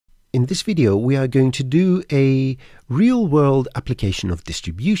In this video, we are going to do a real-world application of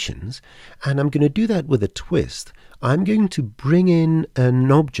distributions, and I'm going to do that with a twist. I'm going to bring in an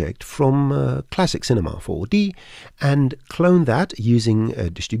object from Classic Cinema 4D and clone that using a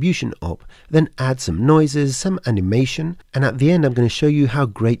distribution op, then add some noises, some animation, and at the end I'm going to show you how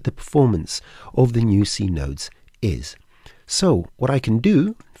great the performance of the new C nodes is. So what I can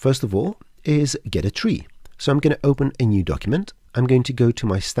do, first of all, is get a tree. So I'm going to open a new document. I'm going to go to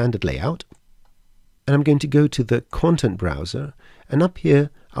my standard layout, and I'm going to go to the content browser, and up here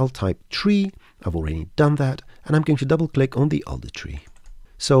I'll type tree. I've already done that, and I'm going to double click on the alder tree.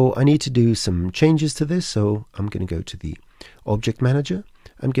 So I need to do some changes to this, so I'm going to go to the object manager.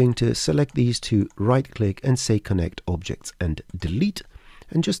 I'm going to select these two, right click and say connect objects and delete,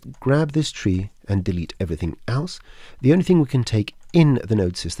 and just grab this tree and delete everything else. The only thing we can take in the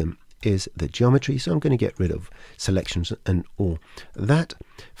node system is the geometry, so I'm going to get rid of selections and all that.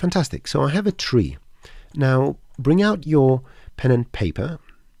 Fantastic. So I have a tree. Now bring out your pen and paper.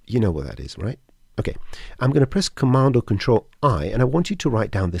 You know what that is, right? Okay, I'm going to press Command or Control I, and I want you to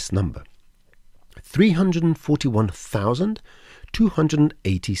write down this number: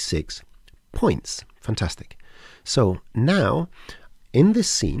 341,286 points. Fantastic. So now in this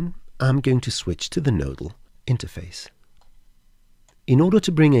scene I'm going to switch to the nodal interface. In order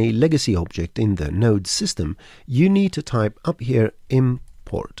to bring a legacy object in the node system, you need to type up here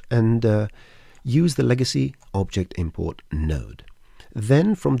import and use the legacy object import node.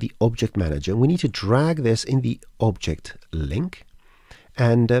 Then from the object manager, we need to drag this in the object link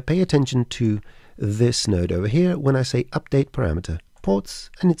and pay attention to this node over here when I say update parameter ports,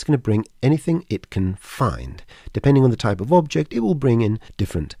 and it's going to bring anything it can find. Depending on the type of object, it will bring in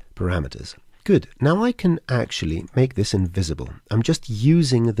different parameters. Good. Now I can actually make this invisible. I'm just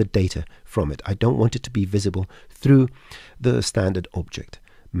using the data from it. I don't want it to be visible through the standard object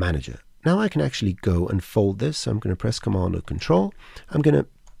manager. Now I can actually go and fold this. So I'm going to press Command or Control. I'm going to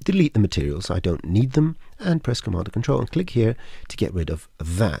delete the materials. I don't need them, and press Command or Control and click here to get rid of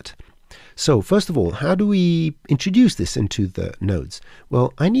that. So first of all, how do we introduce this into the nodes?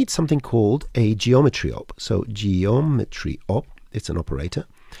 Well, I need something called a geometry op. So geometry op, it's an operator.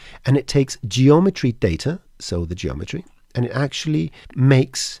 And it takes geometry data, so the geometry, and it actually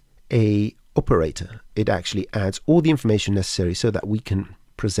makes a operator. It actually adds all the information necessary so that we can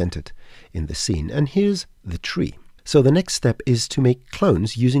present it in the scene. And here's the tree. So the next step is to make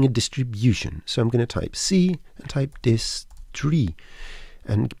clones using a distribution. So I'm going to type C and type dist_tree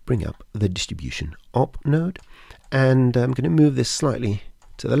and bring up the distribution op node. And I'm going to move this slightly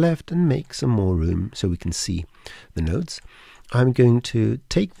to the left and make some more room so we can see the nodes. I'm going to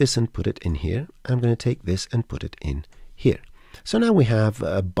take this and put it in here. I'm going to take this and put it in here. So now we have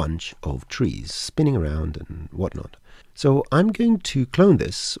a bunch of trees spinning around and whatnot. So I'm going to clone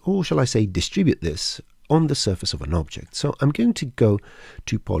this, or shall I say distribute this, on the surface of an object. So I'm going to go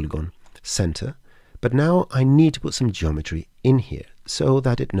to Polygon Center, but now I need to put some geometry in here so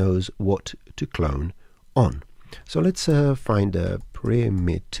that it knows what to clone on. So let's find a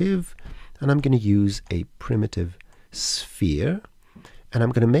primitive, and I'm going to use a primitive sphere, and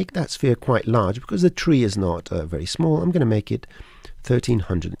I'm going to make that sphere quite large because the tree is not very small. I'm going to make it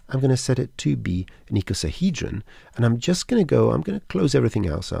 1300. I'm going to set it to be an icosahedron, and I'm just going to close everything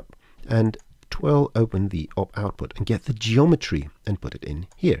else up and open the op output and get the geometry and put it in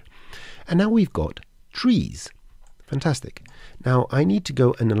here. And now we've got trees. Fantastic. Now I need to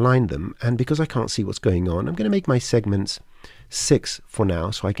go and align them, and because I can't see what's going on, I'm going to make my segments 6 for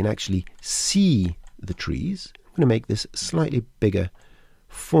now so I can actually see the trees. I'm going to make this slightly bigger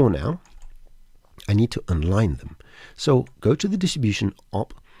for now. I need to align them. So go to the distribution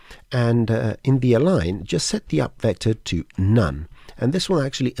op, and in the align, just set the up vector to none. And this will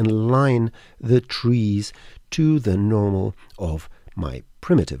actually align the trees to the normal of my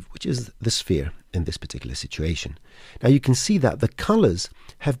primitive, which is the sphere in this particular situation. Now you can see that the colors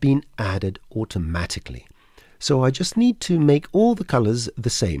have been added automatically. So I just need to make all the colors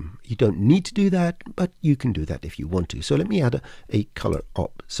the same. You don't need to do that, but you can do that if you want to. So let me add a color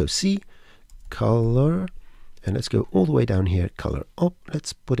op. So C, color, and let's go all the way down here, color op.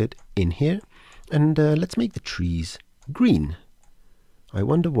 Let's put it in here, and let's make the trees green. I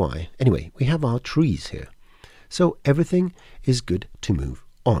wonder why. Anyway, we have our trees here. So everything is good to move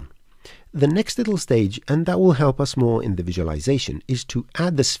on. The next little stage, and that will help us more in the visualization, is to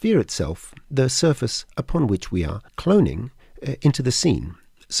add the sphere itself, the surface upon which we are cloning, into the scene.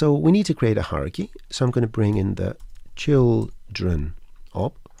 So we need to create a hierarchy. So I'm going to bring in the children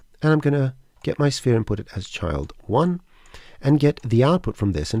op, and I'm going to get my sphere and put it as child 1. and get the output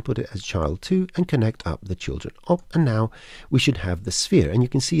from this and put it as child 2 and connect up the children up. And now we should have the sphere. And you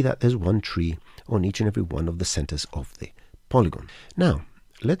can see that there's one tree on each and every one of the centers of the polygon. Now,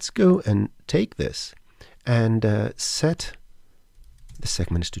 let's go and take this and set the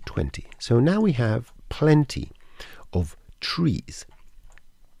segments to 20. So now we have plenty of trees.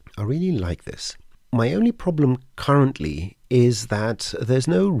 I really like this. My only problem currently is that there's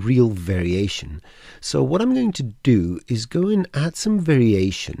no real variation. So what I'm going to do is go and add some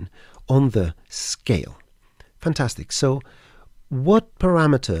variation on the scale. Fantastic. So what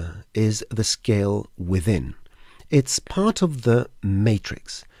parameter is the scale within? It's part of the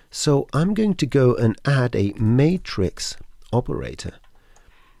matrix. So I'm going to go and add a matrix operator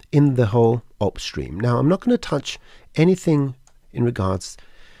in the whole op stream. Now I'm not going to touch anything in regards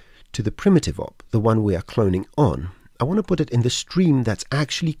to the primitive op, the one we are cloning on. I want to put it in the stream that's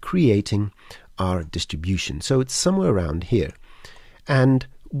actually creating our distribution. So it's somewhere around here. And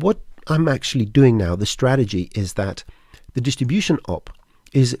what I'm actually doing now, the strategy is that the distribution op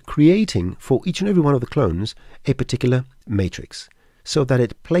is creating for each and every one of the clones a particular matrix so that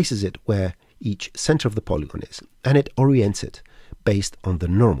it places it where each center of the polygon is, and it orients it based on the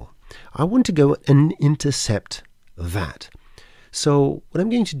normal. I want to go and intercept that. So what I'm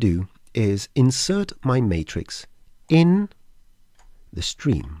going to do is insert my matrix in the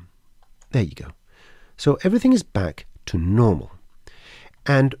stream. There you go. So everything is back to normal.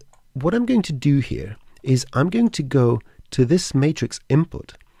 And what I'm going to do here is I'm going to go to this matrix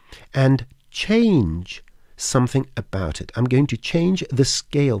input and change something about it. I'm going to change the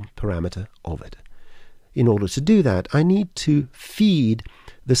scale parameter of it. In order to do that, I need to feed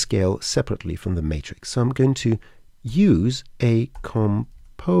the scale separately from the matrix. So I'm going to use a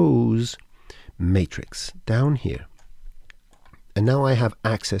compose matrix down here. And now I have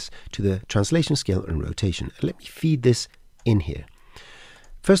access to the translation, scale, and rotation. Let me feed this in here.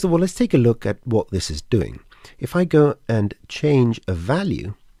 First of all, let's take a look at what this is doing. If I go and change a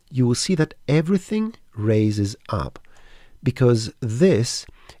value, you will see that everything raises up because this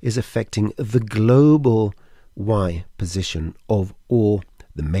is affecting the global Y position of all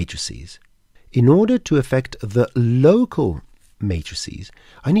the matrices. In order to affect the local matrices,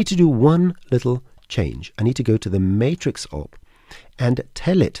 I need to do one little change. I need to go to the matrix op and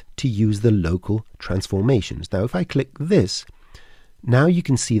tell it to use the local transformations. Now, if I click this, now you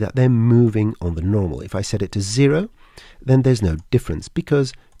can see that they're moving on the normal. If I set it to 0, then there's no difference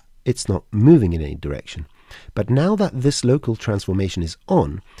because it's not moving in any direction. But now that this local transformation is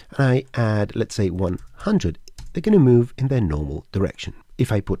on, and I add, let's say, 100, they're going to move in their normal direction.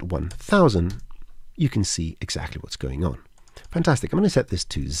 If I put 1000, you can see exactly what's going on. Fantastic. I'm going to set this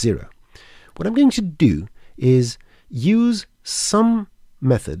to 0. What I'm going to do is use some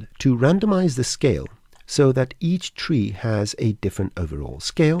method to randomize the scale so that each tree has a different overall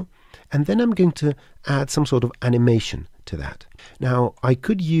scale, and then I'm going to add some sort of animation to that. Now, I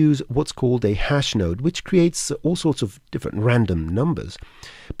could use what's called a hash node, which creates all sorts of different random numbers,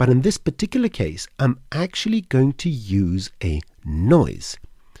 but in this particular case, I'm actually going to use a noise.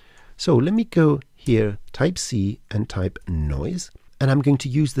 So let me go here, type C and type noise, and I'm going to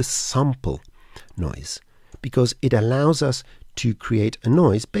use the sample noise because it allows us to create a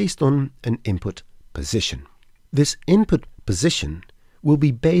noise based on an input position. This input position will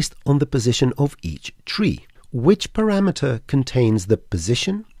be based on the position of each tree. Which parameter contains the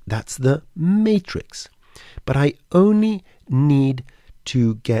position? That's the matrix. But I only need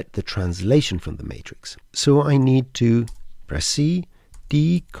to get the translation from the matrix. So I need to press C,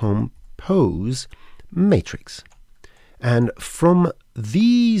 decompose matrix. And from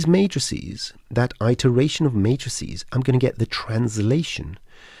these matrices, that iteration of matrices, I'm going to get the translation,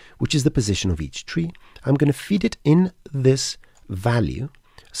 which is the position of each tree. I'm going to feed it in this value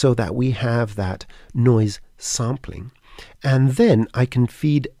so that we have that noise sampling. And then I can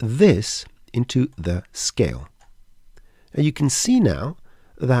feed this into the scale. And you can see now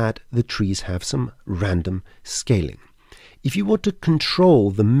that the trees have some random scaling. If you want to control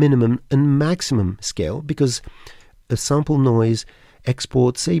the minimum and maximum scale, because a sample noise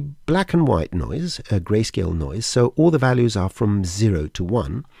exports a black and white noise, a grayscale noise, so all the values are from 0 to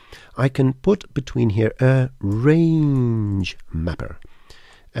 1, I can put between here a range mapper.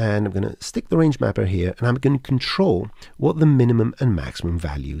 And I'm going to stick the range mapper here, and I'm going to control what the minimum and maximum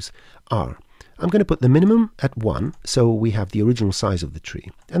values are. I'm going to put the minimum at 1, so we have the original size of the tree,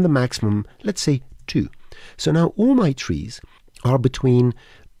 and the maximum, let's say 2. So now all my trees are between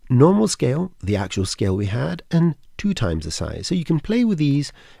normal scale, the actual scale we had, and 2 times the size. So you can play with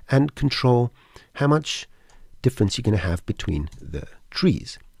these and control how much difference you're going to have between the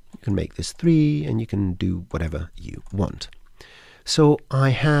trees. You can make this 3, and you can do whatever you want. So I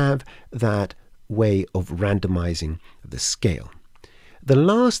have that way of randomizing the scale. The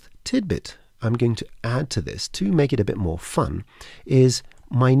last tidbit I'm going to add to this to make it a bit more fun is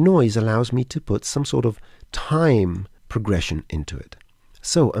my noise allows me to put some sort of time progression into it.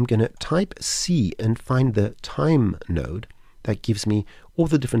 So I'm going to type C and find the time node that gives me all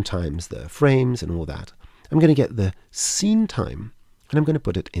the different times, the frames and all that. I'm going to get the scene time and I'm going to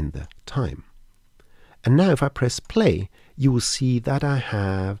put it in the time. And now if I press play, you will see that I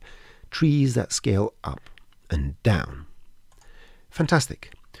have trees that scale up and down.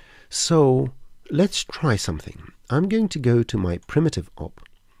 Fantastic. So let's try something. I'm going to go to my primitive op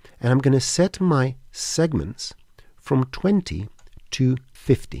and I'm going to set my segments from 20 to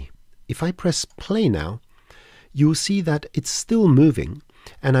 50. If I press play now, you'll see that it's still moving,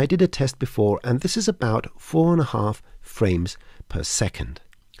 and I did a test before, and this is about 4.5 frames per second.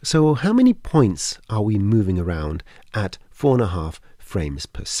 So how many points are we moving around at 4.5 frames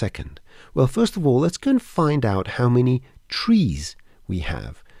per second? Well, first of all, let's go and find out how many trees we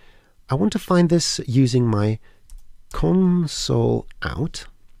have. I want to find this using my console out,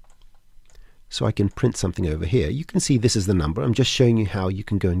 so I can print something over here. You can see this is the number. I'm just showing you how you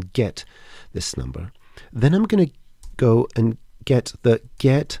can go and get this number. Then I'm going to go and get the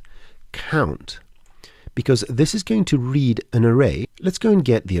get count, because this is going to read an array. Let's go and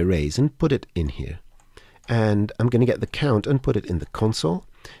get the arrays and put it in here. And I'm going to get the count and put it in the console.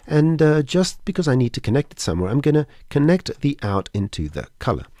 And just because I need to connect it somewhere, I'm going to connect the out into the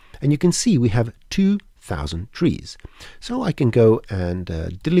color. And you can see we have 2,000 trees. So I can go and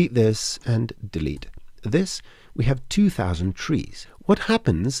delete this and delete this. We have 2,000 trees. What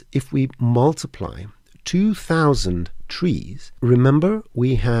happens if we multiply 2,000 trees? Remember,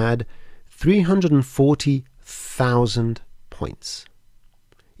 we had 340,000 points.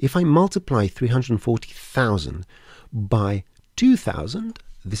 If I multiply 340,000 by 2,000,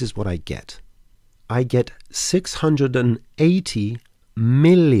 this is what I get. I get 680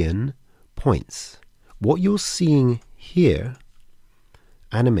 million points. What you're seeing here,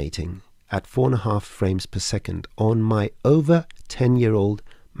 animating at 4.5 frames per second on my over 10-year-old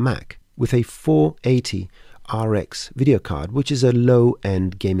Mac with a 480 RX video card, which is a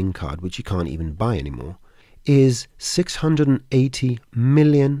low-end gaming card which you can't even buy anymore, is 680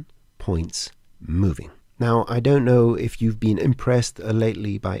 million points moving. Now, I don't know if you've been impressed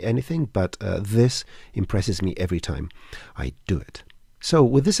lately by anything, but this impresses me every time I do it. So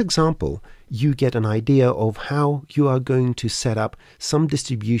with this example, you get an idea of how you are going to set up some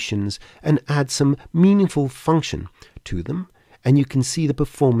distributions and add some meaningful function to them, and you can see the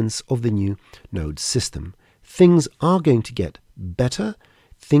performance of the new node system. Things are going to get better,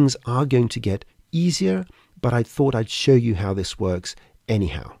 things are going to get easier, but I thought I'd show you how this works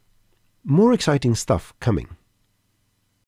anyhow. More exciting stuff coming.